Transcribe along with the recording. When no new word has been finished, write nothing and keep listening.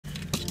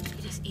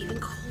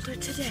colder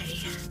today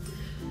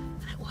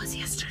than it was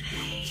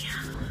yesterday.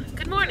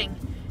 Good morning.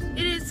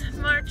 It is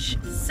March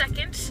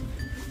 2nd.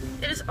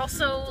 It is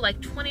also like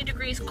 20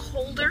 degrees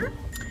colder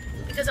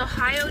because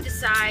Ohio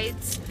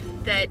decides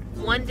that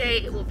one day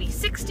it will be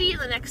 60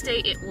 and the next day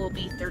it will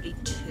be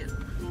 32. So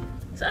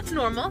that's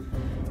normal.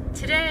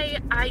 Today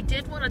I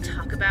did want to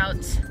talk about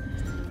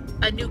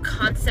a new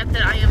concept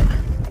that I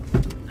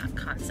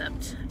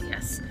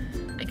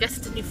guess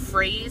it's a new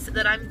phrase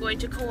that I'm going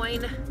to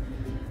coin.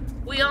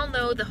 We all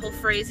know the whole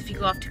phrase, if you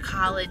go off to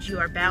college, you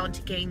are bound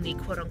to gain the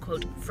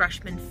quote-unquote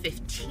freshman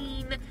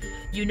 15.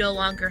 You no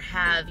longer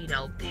have,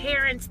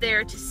 parents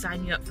there to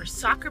sign you up for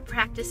soccer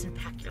practice and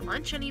pack your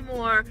lunch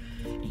anymore.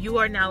 You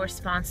are now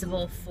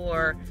responsible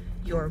for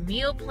your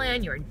meal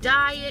plan, your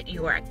diet,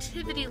 your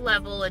activity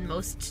level, and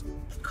most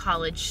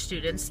college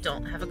students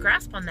don't have a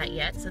grasp on that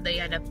yet, so they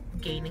end up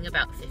gaining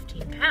about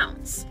 15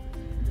 pounds.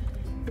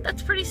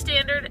 That's pretty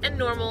standard and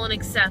normal and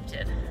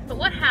accepted. But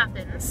what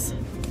happens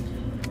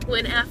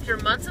when after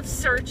months of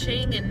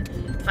searching and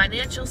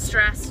financial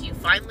stress, you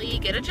finally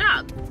get a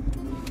job?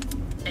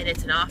 And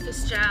it's an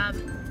office job.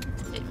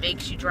 It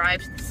makes you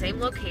drive to the same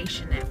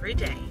location every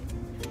day,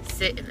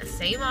 sit in the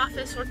same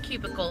office or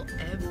cubicle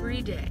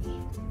every day.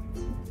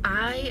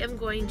 I am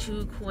going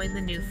to coin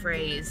the new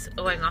phrase,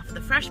 going off of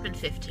the freshman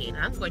 15.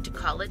 I'm going to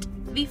call it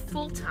the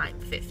full-time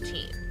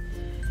 15.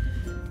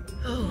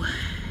 Oh,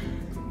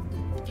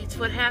 it's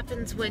what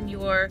happens when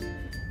your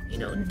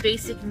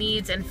basic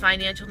needs and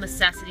financial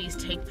necessities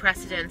take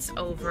precedence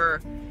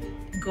over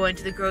going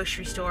to the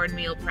grocery store and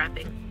meal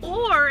prepping.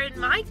 Or in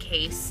my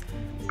case,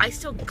 I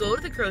still go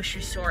to the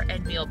grocery store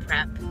and meal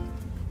prep.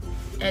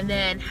 And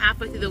then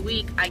halfway through the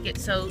week, I get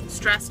so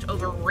stressed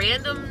over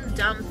random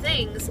dumb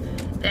things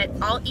that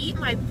I'll eat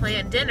my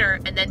planned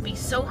dinner and then be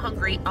so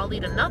hungry, I'll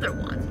eat another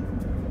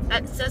one.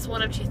 That says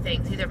one of two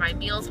things. Either my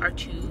meals are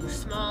too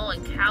small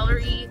and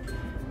calorie,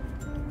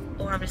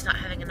 or I'm just not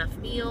having enough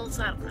meals.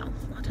 I don't know.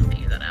 I'll have to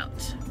figure that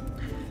out.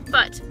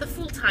 But the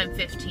full-time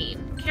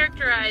 15,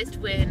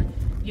 characterized when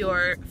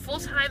your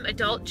full-time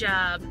adult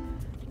job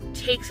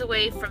takes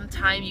away from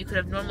time you could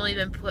have normally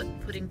been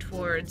putting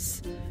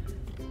towards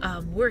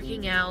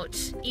working out,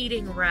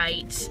 eating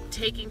right,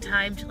 taking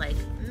time to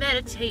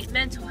meditate,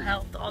 mental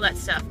health, all that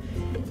stuff.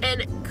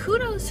 And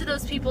kudos to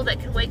those people that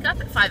can wake up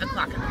at 5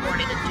 o'clock in the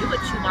morning and do a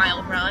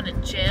 2-mile run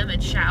and gym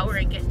and shower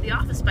and get to the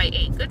office by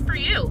 8. Good for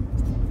you.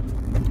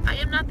 I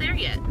am not there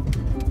yet.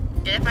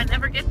 And if I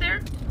never get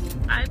there,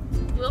 I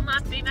will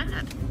not be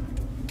mad.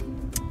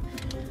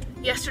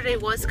 Yesterday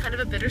was kind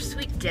of a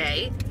bittersweet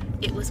day.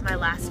 It was my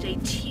last day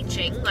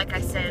teaching, like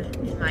I said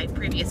in my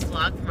previous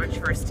vlog from March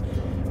 1st.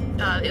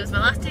 It was my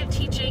last day of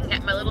teaching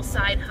at my little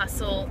side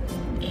hustle,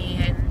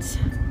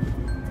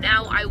 and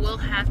now I will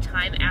have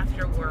time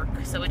after work.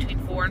 So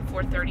between 4 and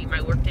 4:30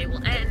 my workday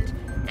will end,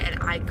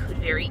 and I could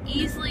very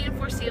easily and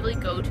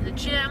foreseeably go to the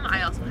gym.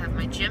 I also have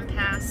my gym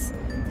pass,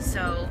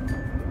 so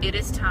it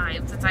is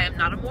time. Since I am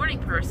not a morning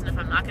person, if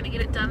I'm not going to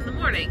get it done in the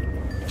morning,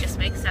 it just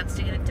makes sense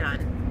to get it done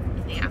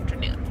in the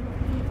afternoon.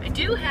 I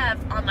do have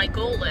on my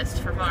goal list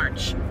for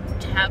March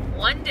to have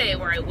one day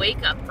where I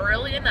wake up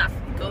early enough,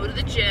 go to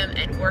the gym,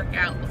 and work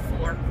out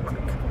before work.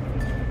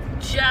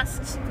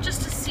 Just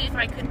to see if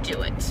I could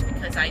do it,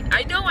 because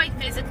I know I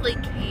physically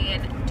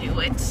can do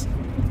it.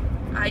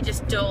 I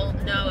just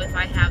don't know if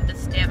I have the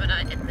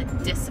stamina and the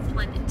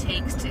discipline it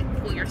takes to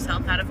pull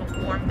yourself out of a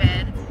warm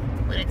bed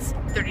when it's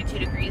 32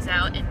 degrees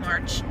out in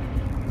March,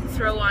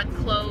 throw on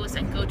clothes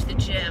and go to the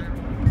gym.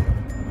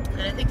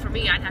 And I think for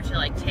me, I'd have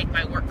to take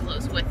my work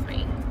clothes with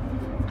me.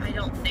 I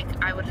don't think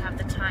I would have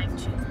the time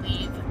to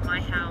leave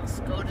my house,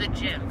 go to the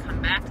gym,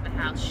 come back to the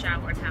house,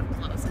 shower, and have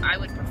clothes. I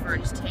would prefer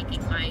just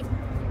taking my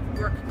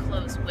work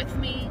clothes with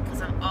me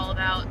because I'm all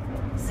about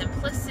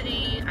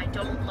simplicity. I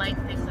don't like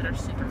things that are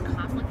super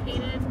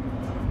complicated,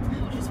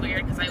 which is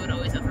weird because I would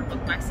always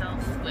overbook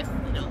myself with,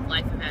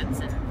 life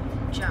events and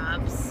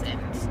jobs and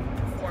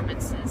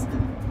performances.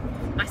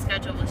 My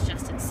schedule was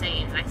just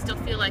insane, and I still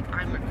feel like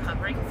I'm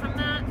recovering from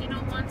that,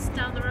 months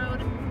down the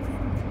road.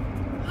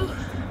 Whew.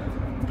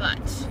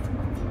 But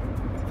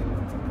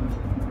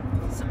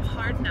some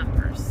hard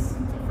numbers,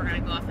 if we're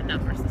going to go off of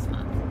numbers this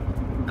month.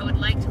 I would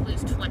like to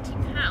lose 20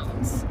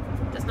 pounds.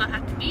 Does not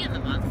have to be in the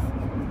month,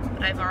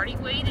 but I've already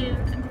weighed in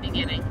at the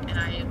beginning, and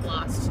I have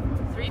lost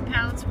 3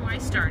 pounds from where I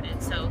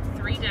started. So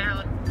 3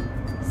 down,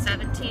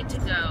 17 to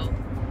go.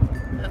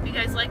 I hope you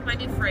guys like my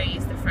new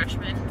phrase. The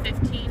freshman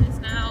 15 is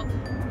now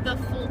the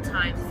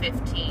full-time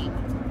 15.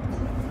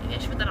 Maybe I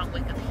should put that on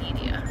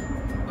Wikipedia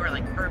or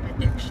Urban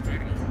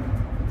Dictionary.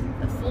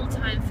 The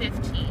full-time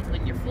 15,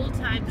 when your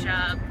full-time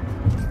job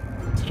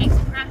takes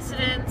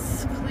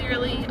precedence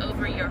clearly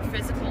over your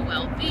physical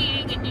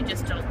well-being and you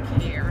just don't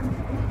care.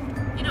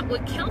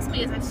 What kills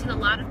me is I've seen a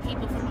lot of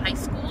people from high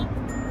school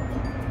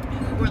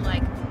who were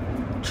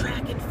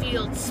track and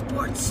field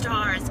sports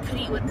stars, could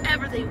eat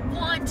whatever they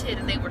wanted,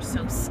 and they were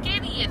so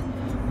skinny and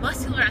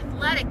muscular,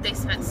 athletic. They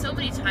spent so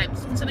much time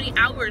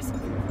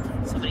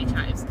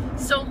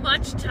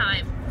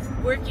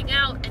working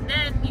out, and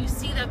then you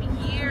see them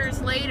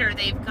years later.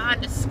 They've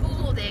gone to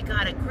school, they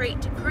got a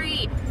great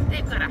degree,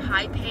 they've got a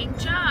high-paying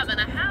job and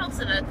a house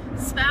and a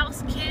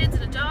spouse, kids,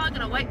 and a dog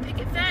and a white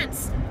picket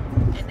fence,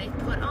 and they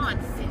put on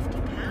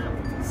 50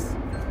 pounds.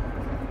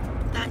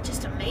 That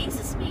just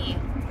amazes me.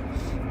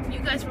 You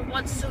guys were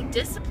once so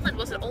disciplined.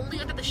 Was it only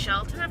under the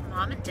shelter of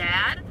mom and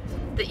dad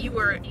that you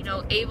were, you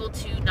know, able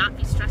to not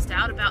be stressed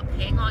out about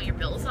paying all your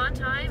bills on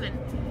time and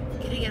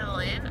getting it all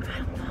in? I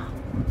don't know.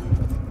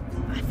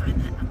 I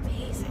find that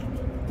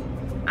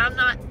amazing. I'm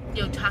not,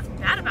 you know, talking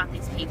bad about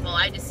these people.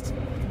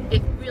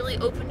 It really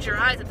opened your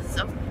eyes that this is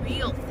a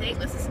real thing.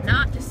 This is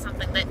not just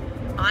something that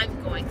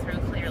I'm going through,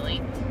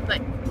 clearly,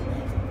 but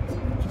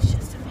it's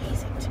just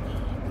amazing to me.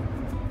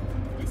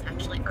 It's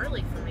actually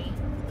early for me.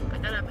 I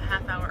got up a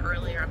half hour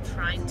earlier. I'm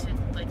trying to,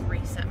 like,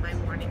 reset my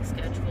morning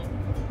schedule.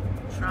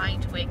 I'm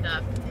trying to wake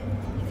up.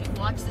 If you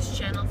watch this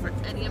channel for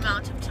any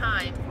amount of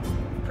time,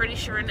 pretty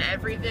sure in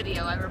every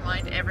video I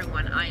remind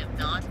everyone I am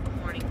not a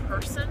morning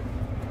person.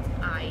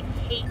 I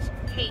hate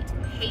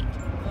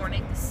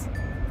mornings.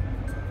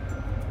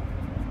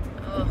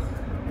 Ugh.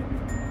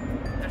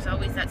 There's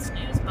always that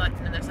snooze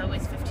button, and there's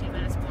always 15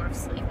 minutes more of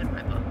sleep in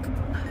my book.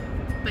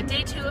 But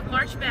day 2 of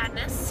March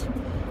Madness.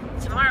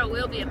 Tomorrow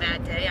will be a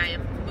mad day. I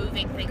am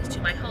moving things to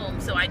my home,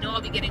 so I know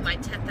I'll be getting my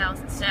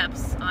 10,000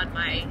 steps on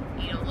my,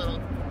 you know,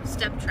 little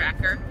step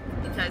tracker,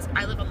 because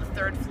I live on the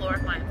 3rd floor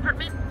of my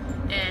apartment,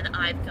 and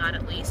I've got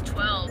at least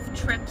 12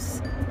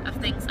 trips of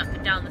things up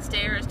and down the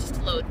stairs just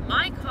to load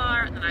my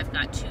car, and then I've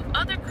got 2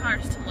 other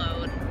cars to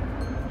load,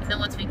 and then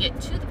once we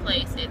get to the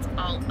place, it's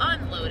all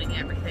unloading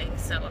everything.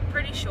 So I'm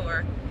pretty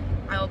sure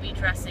I will be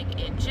dressing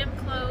in gym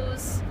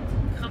clothes,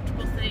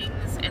 comfortable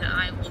things, and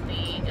I will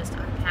be just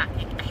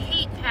unpacking. I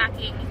hate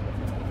packing,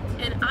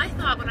 and I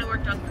thought when I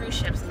worked on cruise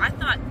ships, I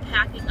thought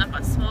packing up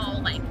a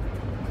small, like,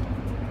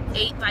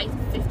 8 by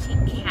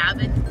 15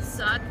 cabin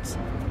sucked.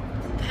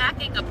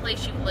 Packing a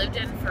place you lived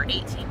in for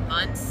 18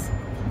 months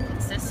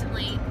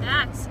consistently,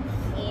 that's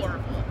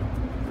horrible.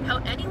 How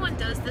anyone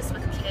does this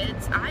with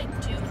kids, I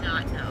do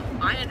not know.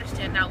 I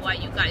understand now why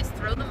you guys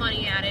throw the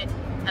money at it,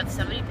 have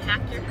somebody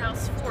pack your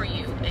house for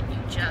you, and you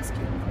just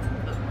move.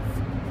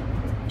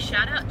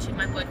 Shout out to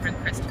my boyfriend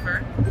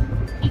Christopher.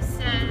 He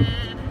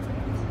said,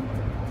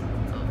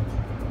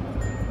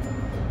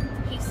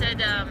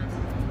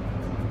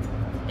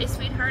 hey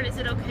sweetheart, is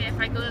it okay if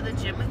I go to the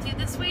gym with you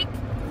this week?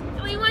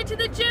 And we went to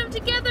the gym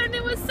together, and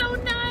it was so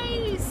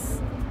nice.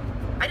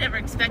 I never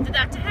expected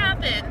that to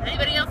happen.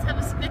 Anybody else have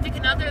a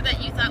significant other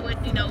that you thought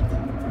would, you know,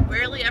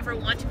 rarely ever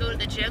want to go to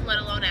the gym, let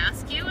alone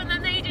ask you, and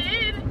then they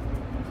did?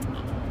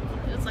 Oh,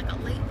 it was like a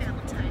late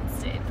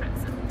Valentine's Day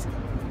present.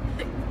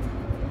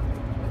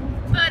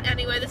 But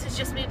anyway, this is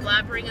just me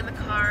blabbering in the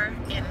car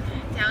in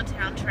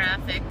downtown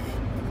traffic.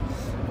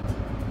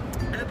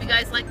 I hope you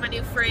guys like my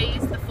new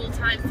phrase, the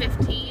full-time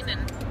 15, and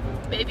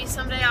maybe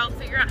someday I'll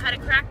figure out how to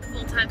crack the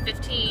full-time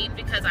 15,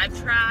 because I've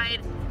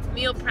tried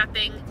meal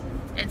prepping,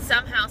 and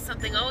somehow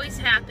something always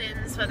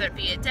happens, whether it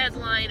be a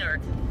deadline or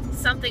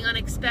something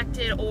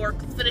unexpected, or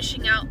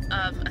finishing out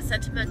a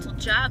sentimental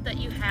job that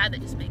you had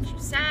that just makes you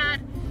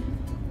sad.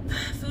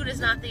 Food is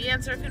not the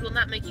answer. Food will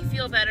not make you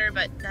feel better,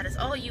 but that is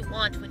all you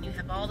want when you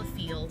have all the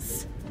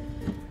feels.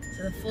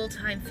 So the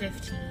full-time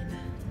 15.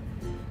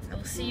 I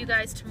will see you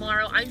guys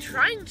tomorrow. I'm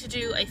trying to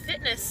do a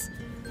fitness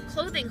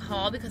clothing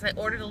haul because I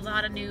ordered a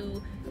lot of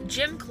new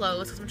gym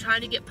clothes, because I'm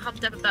trying to get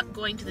pumped up about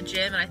going to the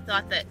gym, and I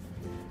thought that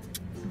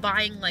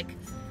buying like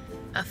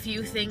a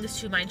few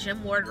things to my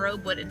gym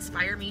wardrobe would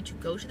inspire me to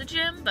go to the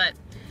gym, but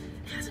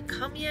it hasn't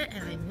come yet,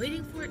 and I'm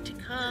waiting for it to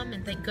come,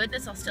 and thank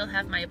goodness I'll still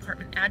have my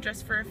apartment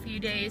address for a few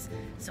days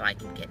so I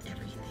can get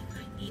everything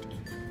I need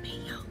in the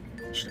mail.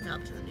 Should have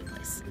mailed it to the new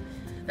place.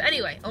 But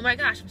anyway, oh my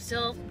gosh, I'm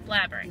still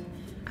blabbering.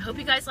 I hope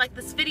you guys like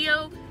this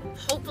video.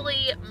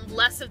 Hopefully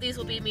less of these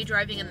will be me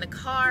driving in the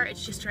car.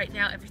 It's just right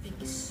now everything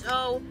is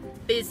so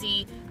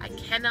busy. I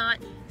cannot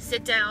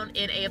sit down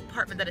in an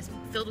apartment that is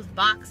filled with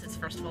boxes.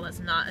 First of all, that's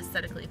not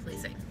aesthetically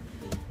pleasing.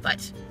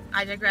 But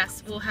I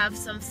digress. We'll have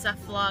some stuff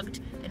vlogged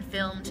and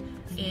filmed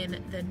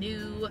in the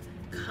new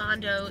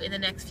condo in the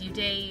next few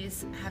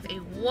days. Have a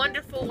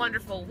wonderful,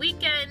 wonderful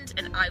weekend,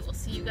 and I will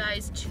see you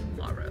guys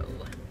tomorrow.